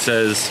sign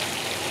says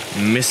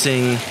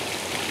missing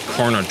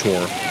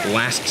Carnotaur,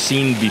 last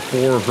seen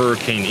before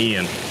Hurricane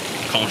Ian.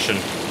 Caution.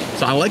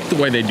 So I like the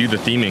way they do the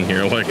theming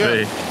here. Like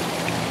they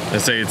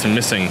say it's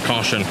missing.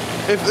 Caution.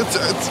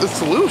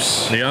 It's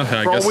loose. Yeah, I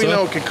For guess all we so.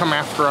 know, it could come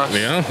after us.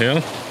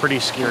 Yeah. Pretty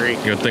scary.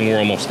 Good thing we're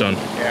almost done.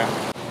 Yeah.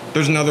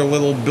 There's another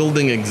little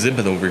building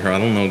exhibit over here. I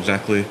don't know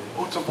exactly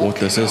what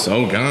this is.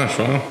 Oh gosh,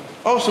 wow.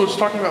 Oh, so it's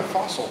talking about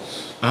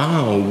fossils.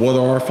 Oh, what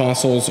are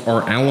fossils?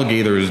 Are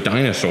alligators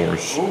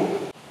dinosaurs? Ooh.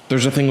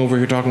 There's a thing over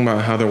here talking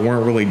about how there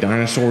weren't really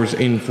dinosaurs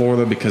in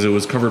Florida because it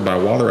was covered by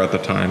water at the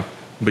time,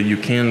 but you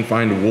can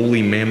find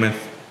woolly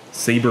mammoth,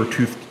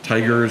 saber-toothed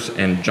tigers,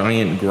 and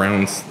giant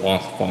ground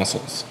sloth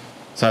fossils.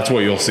 So that's what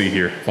you'll see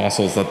here,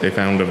 fossils that they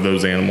found of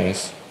those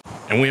animals.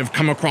 And we have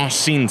come across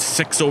scene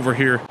 6 over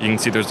here. You can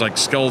see there's like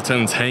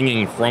skeletons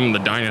hanging from the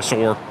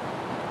dinosaur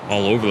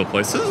all over the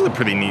place. This is a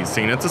pretty neat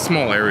scene. It's a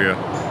small area,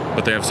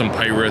 but they have some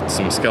pirates,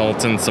 some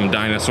skeletons, some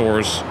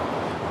dinosaurs.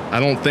 I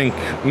don't think,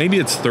 maybe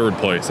it's 3rd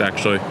place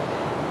actually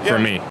for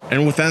me.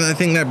 And with that, I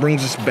think that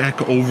brings us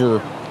back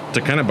over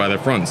to kind of by the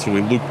front. So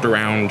we looped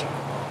around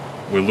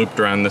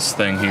this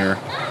thing here.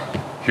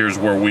 Here's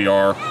where we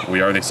are.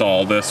 We already saw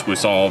all this, we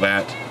saw all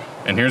that.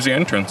 And here's the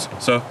entrance.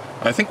 So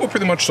I think we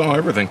pretty much saw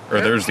everything.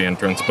 Or there's the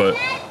entrance, but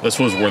this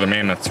was where the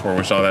mammoths were.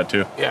 We saw that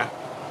too. Yeah.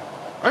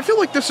 I feel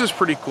like this is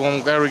pretty cool.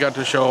 I'm glad we got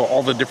to show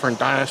all the different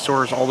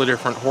dinosaurs, all the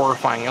different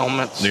horrifying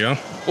elements. Yeah.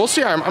 We'll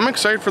see. I'm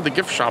excited for the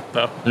gift shop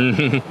though.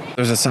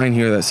 There's a sign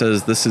here that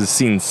says this is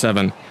scene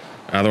 7.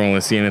 I don't really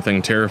see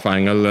anything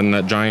terrifying other than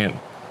that giant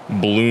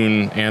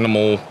balloon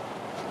animal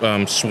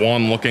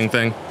swan looking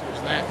thing.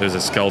 There's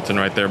a skeleton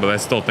right there, but I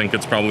still think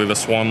it's probably the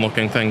swan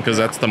looking thing because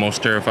that's the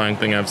most terrifying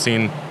thing I've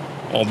seen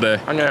all day.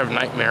 I'm gonna have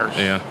nightmares.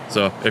 Yeah,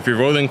 so if you're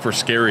voting for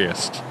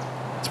scariest,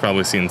 it's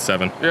probably scene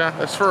 7. Yeah,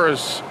 as far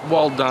as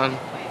well done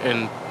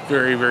and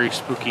very, very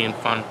spooky and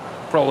fun,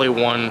 probably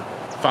 1,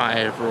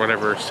 5, or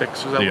whatever, 6,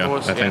 is that what it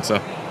was? I think so.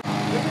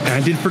 And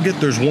I did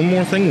forget there's one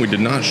more thing we did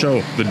not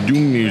show. The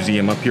Doom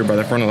Museum up here by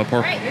the front of the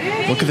park.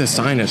 Look at this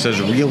sign. It says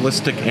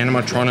realistic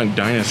animatronic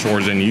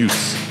dinosaurs in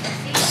use.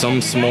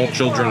 Some small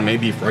children may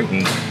be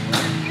frightened.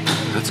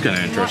 That's kind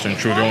of interesting.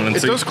 Should we go in and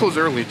see? It does close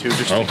early too,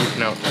 just to keep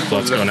note. So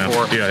let's go now.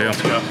 Yeah.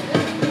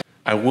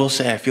 I will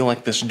say I feel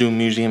like this Doom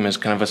Museum is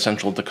kind of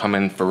essential to come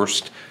in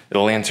first.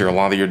 It'll answer a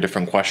lot of your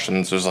different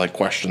questions. There's like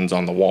questions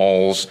on the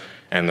walls,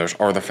 and there's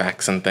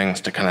artifacts and things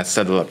to kind of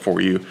set it up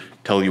for you,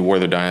 tell you where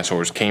the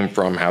dinosaurs came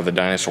from, how the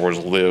dinosaurs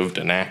lived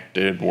and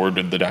acted, where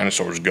did the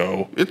dinosaurs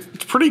go.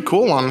 It's pretty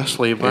cool,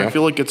 honestly, but I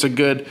feel like it's a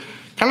good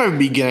kind of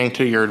beginning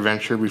to your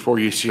adventure before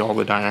you see all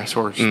the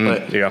dinosaurs.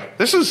 But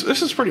this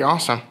is pretty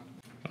awesome.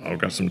 Oh,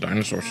 got some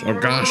dinosaurs. Oh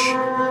gosh.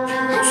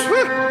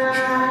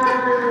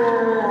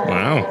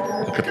 Wow.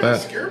 Look at that.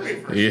 Scared me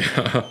for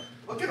yeah.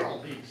 Look at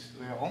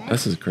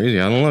This is crazy.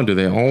 I don't know. Do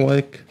they all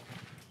like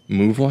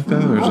move like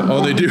that?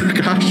 Oh, they do.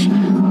 Gosh.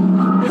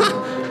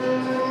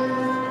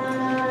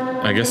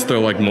 I guess they're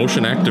like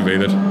motion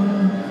activated.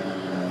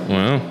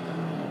 Wow.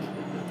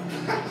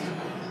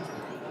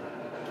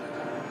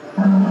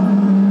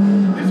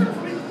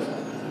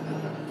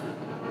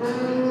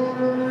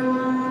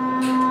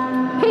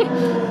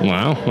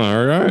 Wow.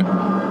 All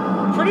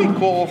right. Pretty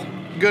cool.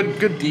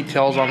 Good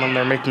details on them.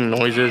 They're making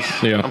noises.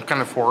 Yeah. I'm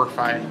kind of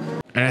horrified.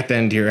 And at the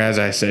end here, as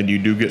I said, you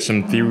do get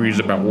some theories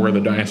about where the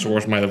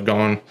dinosaurs might have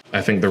gone.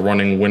 I think the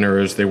running winner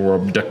is they were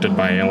abducted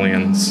by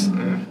aliens.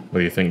 What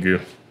do you think, Goo?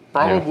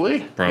 Probably.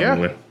 Yeah,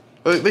 probably.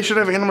 Yeah. They should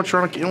have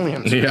animatronic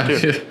aliens. Yeah.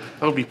 Too.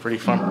 That would be pretty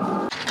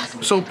fun.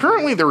 So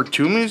apparently there were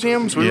 2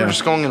 museums. We were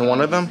just going in one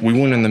of them. We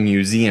went in the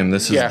museum.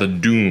 This is the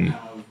Doom.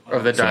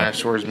 Of the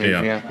dinosaurs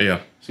museum.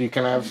 Yeah. So you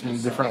can have some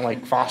different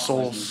like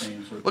fossils.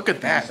 Look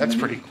at that. That's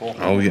pretty cool.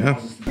 Oh,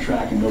 yeah.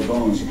 Track and no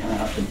bones. You kind of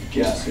have to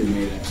guess who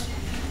made it.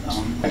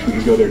 Actually, we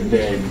can go there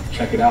today and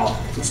check it out.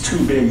 It's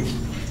too big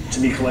to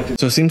be collected.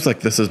 So it seems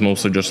like this is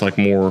mostly just like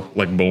more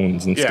like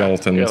bones and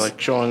skeletons. Yeah,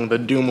 like showing the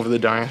doom of the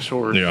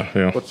dinosaurs.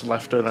 Yeah. What's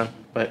left of them.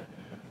 But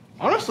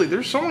honestly,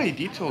 there's so many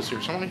details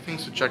here, so many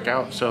things to check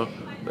out. So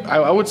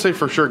I would say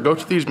for sure, go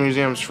to these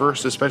museums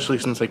first, especially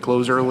since they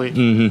close early.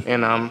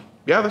 And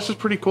yeah, this is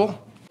pretty cool.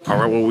 All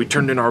right, well, we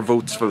turned in our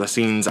votes for the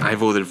scenes. I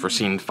voted for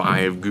scene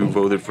 5. Goo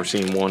voted for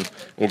scene 1.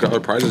 We got our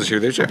prizes here.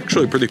 They're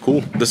actually pretty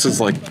cool. This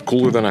is like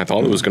cooler than I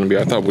thought it was going to be.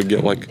 I thought we'd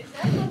get like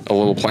a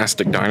little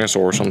plastic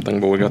dinosaur or something,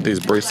 but we got these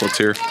bracelets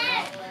here.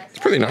 It's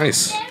pretty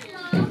nice.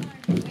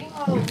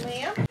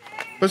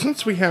 But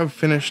since we have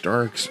finished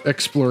our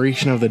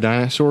exploration of the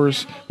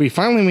dinosaurs, we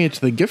finally made it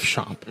to the gift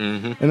shop.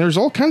 And there's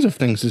all kinds of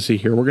things to see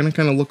here. We're going to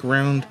kind of look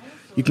around.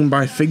 You can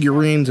buy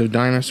figurines of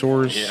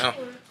dinosaurs. Yeah.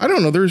 I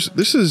don't know.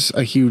 This is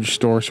a huge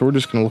store, so we're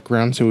just gonna look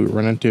around and see what we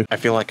run into. I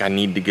feel like I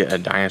need to get a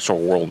Dinosaur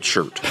World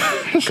shirt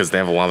because they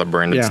have a lot of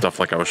branded stuff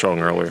like I was showing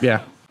earlier.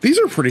 Yeah. These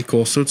are pretty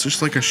cool. So it's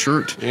just like a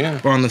shirt. Yeah.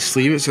 But on the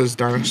sleeve it says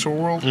Dinosaur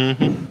World,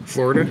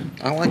 Florida.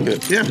 I like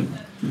it. Yeah.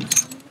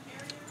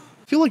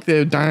 I feel like they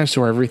have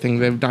dinosaur everything.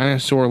 They have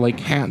dinosaur like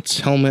hats,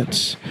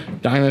 helmets,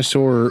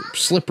 dinosaur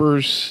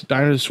slippers,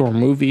 dinosaur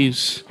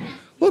movies.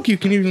 Look, you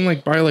can even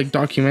like buy like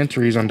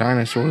documentaries on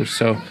dinosaurs.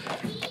 So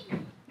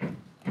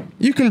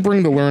you can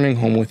bring the learning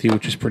home with you,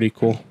 which is pretty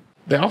cool.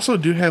 They also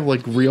do have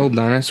like real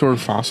dinosaur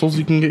fossils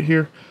you can get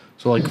here.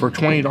 So like for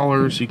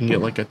 $20, you can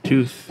get like a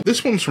tooth.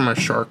 This one's from a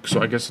shark,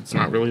 so I guess it's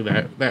not really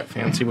that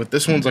fancy. But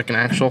this one's like an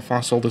actual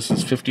fossil. This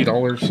is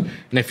 $50.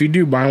 And if you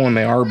do buy one,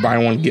 they are buy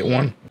one, get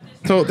one.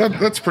 So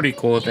that's pretty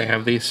cool that they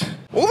have these.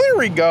 Well, there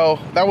we go.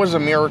 That was a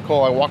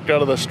miracle. I walked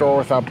out of the store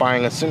without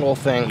buying a single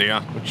thing.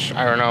 Yeah. Which,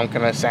 I don't know, I'm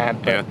kind of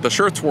sad. But Yeah, the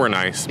shirts were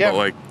nice, but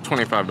like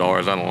 $25,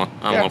 I don't know.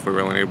 I don't know if we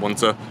really need one,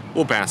 so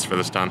we'll pass for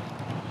this time.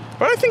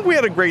 But I think we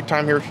had a great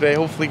time here today.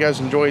 Hopefully you guys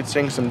enjoyed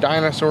seeing some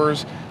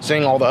dinosaurs,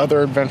 seeing all the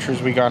other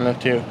adventures we got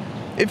into.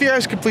 If you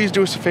guys could please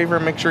do us a favor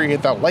and make sure you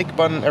hit that like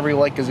button. Every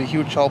like is a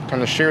huge help,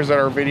 kind of shares out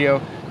our video,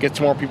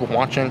 gets more people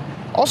watching.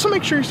 Also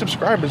make sure you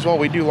subscribe as well.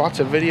 We do lots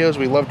of videos.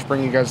 We love to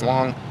bring you guys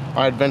along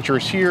on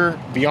adventures here,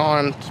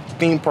 beyond,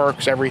 theme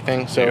parks,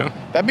 everything. So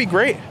that'd be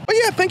great. But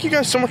yeah, thank you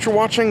guys so much for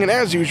watching. And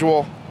as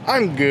usual,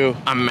 I'm Goo.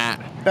 I'm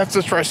Matt. That's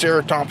the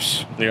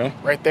Triceratops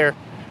right there.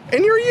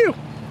 And you're you.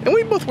 And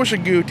we both wish a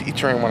Goo to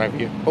each and every one of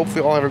you.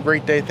 Hopefully you all have a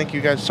great day. Thank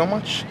you guys so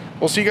much.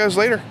 We'll see you guys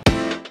later.